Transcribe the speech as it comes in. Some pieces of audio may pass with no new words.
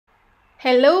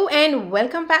Hello and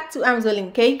welcome back to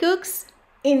amzolinek Cooks.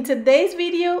 In today's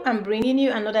video, I'm bringing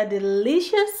you another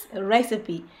delicious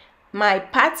recipe, my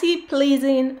party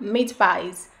pleasing meat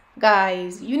pies.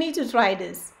 Guys, you need to try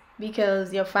this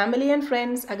because your family and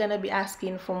friends are gonna be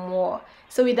asking for more.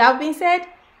 So with that being said,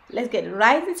 let's get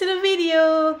right into the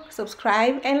video.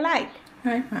 Subscribe and like.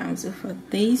 Alright fam, so for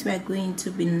this we're going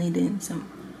to be needing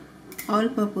some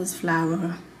all-purpose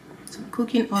flour, some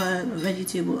cooking oil,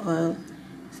 vegetable oil,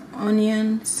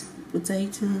 onions,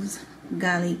 potatoes,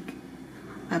 garlic,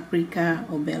 paprika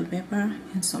or bell pepper,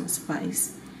 and some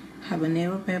spice,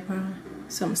 habanero pepper,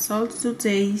 some salt to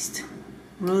taste,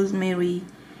 rosemary,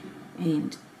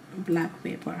 and black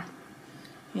pepper.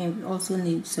 And we also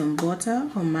need some butter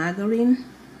or margarine,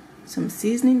 some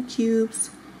seasoning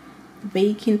cubes,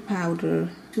 baking powder,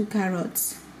 2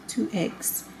 carrots, 2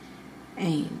 eggs,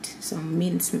 and some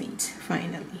mincemeat.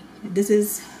 Finally, this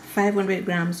is 500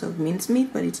 grams of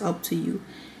mincemeat, but it's up to you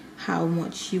how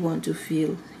much you want to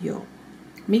fill your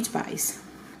meat pies.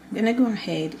 I'm gonna go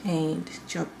ahead and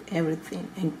chop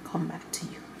everything and come back to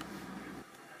you.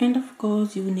 And of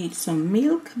course you need some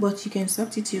milk, but you can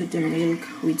substitute the milk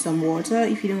with some water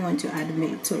if you don't want to add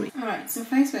milk to it. Alright, so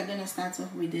first we're gonna start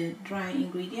off with the dry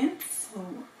ingredients. So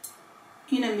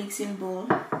in a mixing bowl,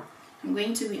 I'm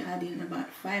going to be adding about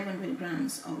 500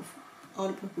 grams of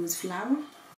all-purpose flour,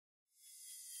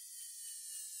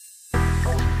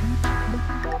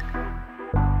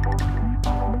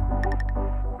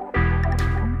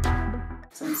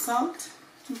 some salt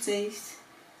to taste,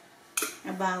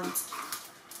 about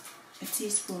a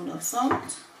teaspoon of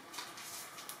salt,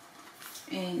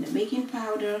 and baking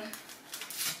powder,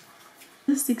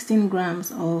 16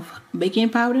 grams of baking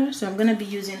powder. So I'm going to be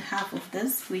using half of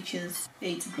this, which is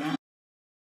 8 grams.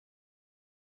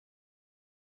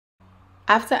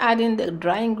 After adding the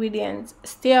dry ingredients,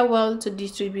 stir well to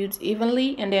distribute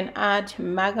evenly, and then add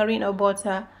margarine or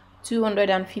butter,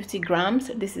 250 grams.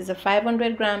 This is a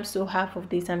 500 grams, so half of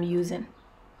this I'm using.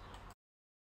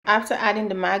 After adding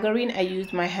the margarine, I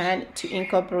used my hand to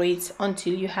incorporate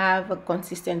until you have a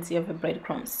consistency of a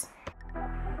breadcrumbs.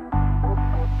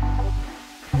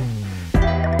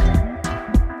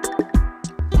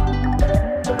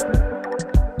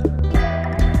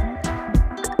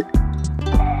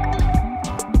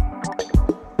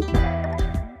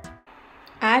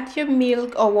 Add your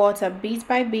milk or water bit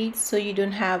by bit so you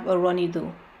don't have a runny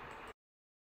dough.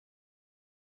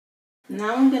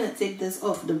 Now I'm going to take this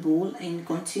off the bowl and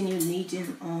continue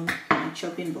kneading on my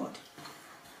chopping board.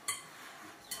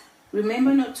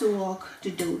 Remember not to work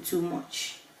the dough too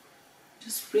much.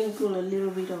 Just sprinkle a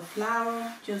little bit of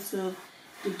flour just so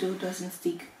the dough doesn't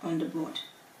stick on the board.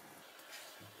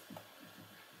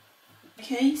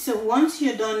 Okay, so once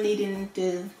you're done kneading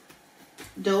the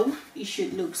dough, it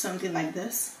should look something like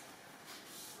this.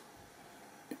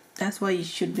 That's what it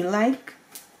should be like.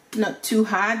 Not too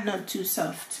hard, not too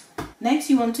soft. Next,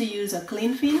 you want to use a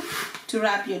cling film to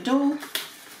wrap your dough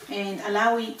and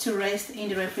allow it to rest in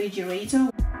the refrigerator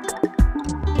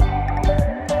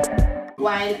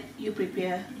while you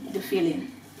prepare the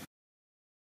filling.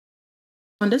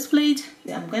 On this plate,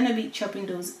 I'm going to be chopping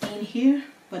those in here,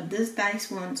 but this dice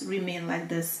won't remain like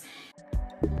this.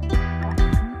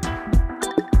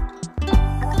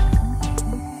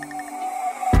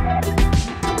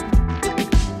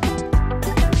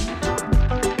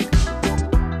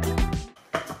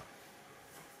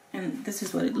 This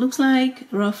is what it looks like,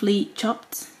 roughly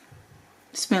chopped.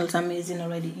 Smells amazing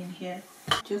already in here.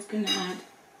 Just gonna add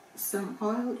some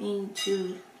oil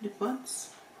into the pots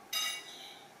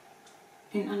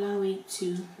and allow it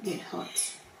to get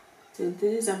hot. So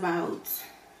this is about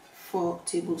 4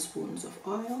 tablespoons of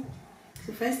oil.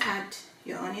 So first add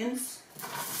your onions.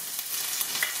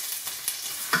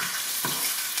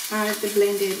 Add the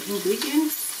blended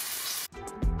ingredients.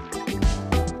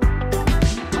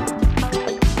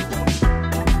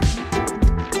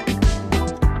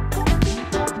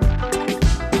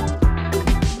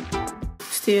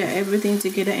 Stir everything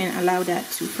together and allow that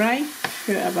to fry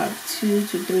for about 2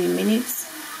 to 3 minutes.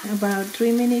 About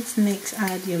 3 minutes. Next,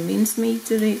 add your mincemeat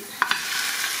to it.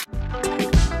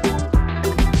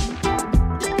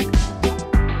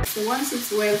 So once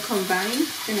it's well combined,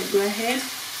 then go ahead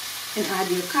and add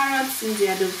your carrots since they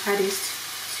are the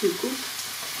hardest to cook.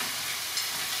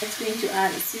 Next, going to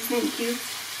add a seasoning cube.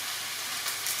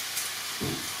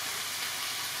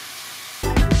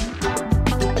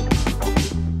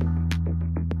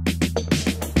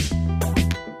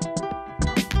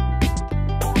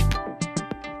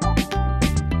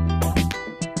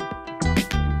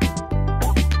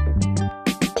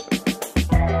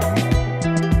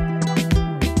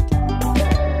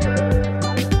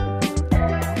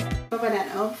 cover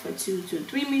that up for 2 to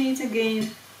 3 minutes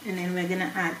again, and then we're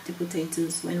gonna add the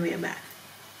potatoes when we're back.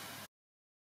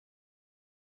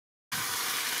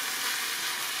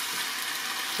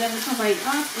 Then cover it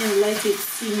up and let it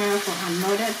simmer for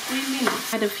another 3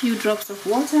 minutes. Add a few drops of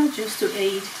water just to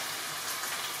aid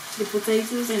the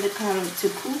potatoes and the carrot to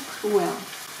cook well.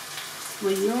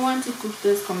 But you don't want to cook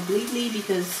this completely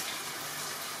because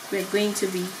we're going to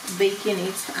be baking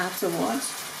it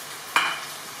afterwards.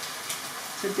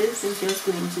 So this is just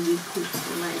going to be cooked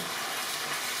like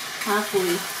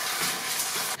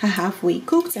halfway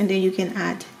cooked, and then you can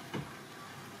add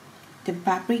the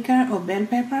paprika or bell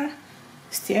pepper,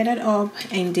 stir that up,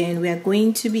 and then we are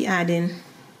going to be adding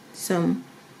some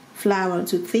flour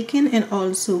to thicken and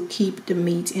also keep the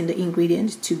meat and the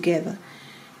ingredients together.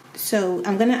 So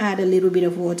I'm gonna add a little bit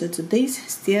of water to this,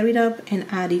 stir it up, and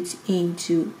add it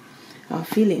into our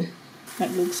filling. That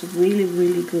looks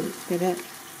really good. Look at that.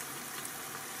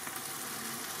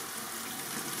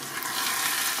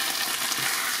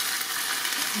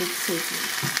 Looks so good.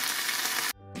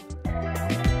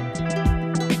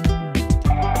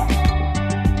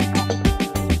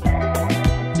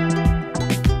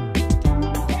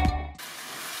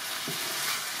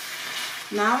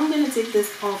 Now I'm going to take this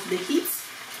off the heat.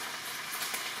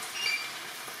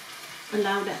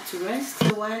 Allow that to rest.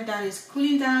 So while that is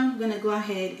cooling down, I'm going to go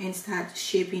ahead and start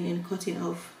shaping and cutting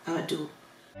off our dough.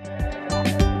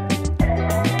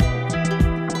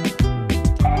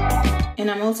 And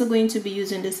I'm also going to be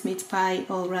using this meat pie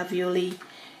or ravioli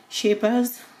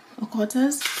shapers or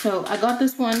cutters. So I got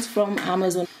this ones from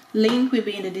Amazon. Link will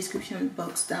be in the description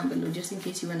box down below just in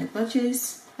case you want to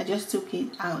purchase. I just took it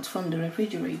out from the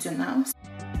refrigerator now.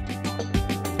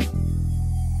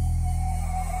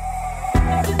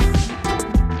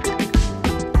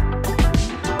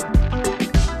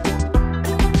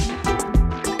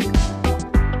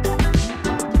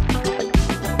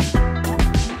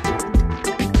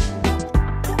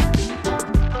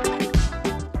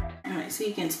 So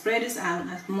you can spread this out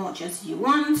as much as you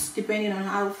want, depending on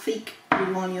how thick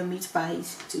you want your meat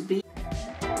pies to be.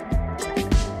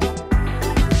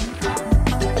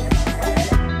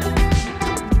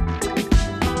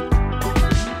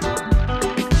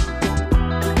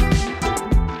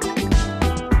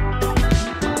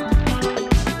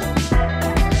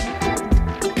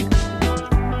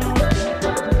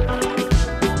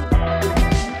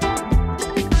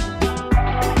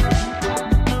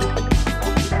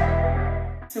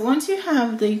 Once you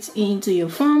have it into your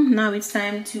form, now it's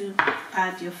time to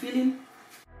add your filling.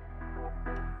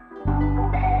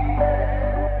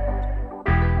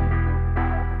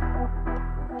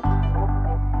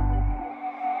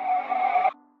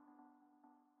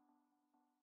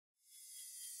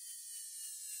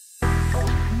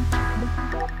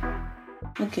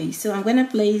 Okay, so I'm going to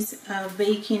place a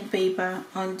baking paper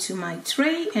onto my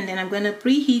tray, and then I'm going to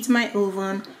preheat my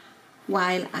oven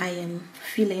while I am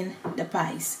filling the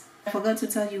pies. I forgot to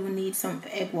tell you we need some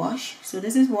egg wash. So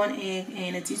this is 1 egg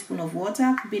and a teaspoon of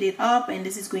water. Beat it up, and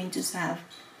this is going to serve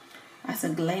as a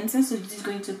glancer. So this is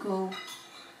going to go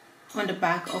on the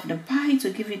back of the pie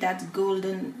to give it that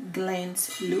golden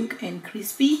glance look and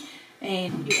crispy.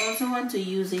 And you also want to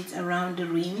use it around the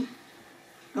rim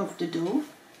of the dough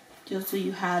just so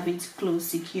you have it closed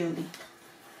securely.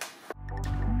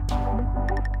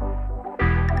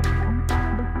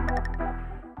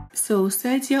 So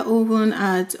set your oven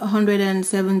at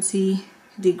 170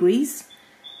 degrees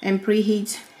and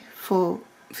preheat for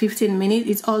 15 minutes.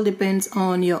 It all depends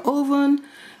on your oven.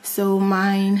 So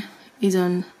mine is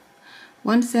on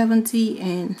 170,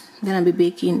 and then I'll be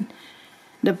baking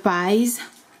the pies.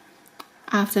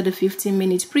 After the 15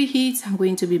 minutes preheat, I'm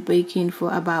going to be baking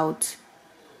for about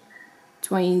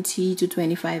 20 to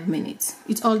 25 minutes.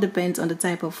 It all depends on the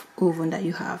type of oven that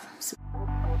you have. So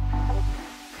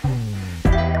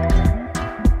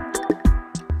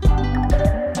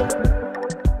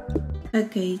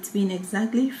okay, it's been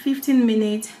exactly 15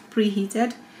 minutes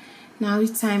preheated. Now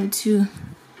it's time to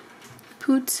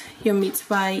put your meat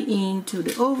pie into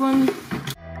the oven.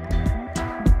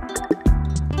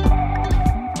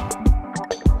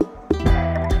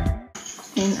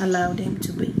 And allow them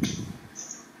to bake.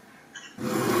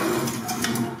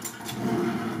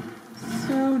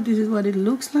 So this is what it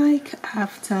looks like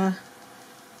after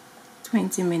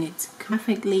 20 minutes.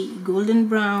 Perfectly golden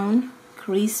brown,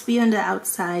 crispy on the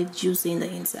outside, juicy in the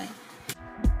inside.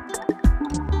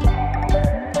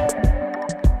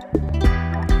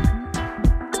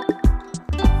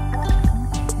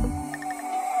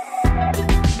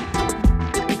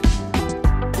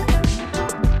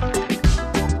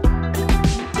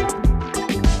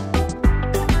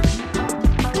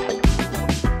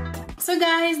 So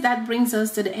guys, guys, that brings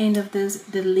us to the end of this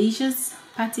delicious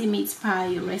patty meat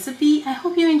pie recipe. I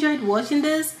hope you enjoyed watching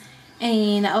this,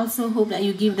 and I also hope that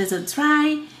you give this a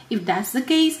try. If that's the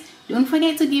case, don't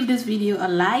forget to give this video a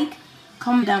like,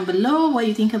 comment down below what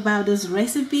you think about this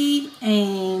recipe,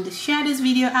 and share this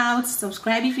video out.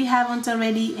 Subscribe if you haven't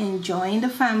already, and join the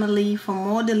family for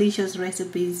more delicious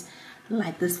recipes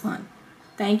like this one.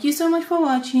 Thank you so much for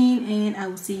watching, and I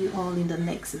will see you all in the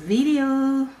next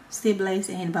video. Stay blessed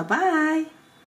and bye bye.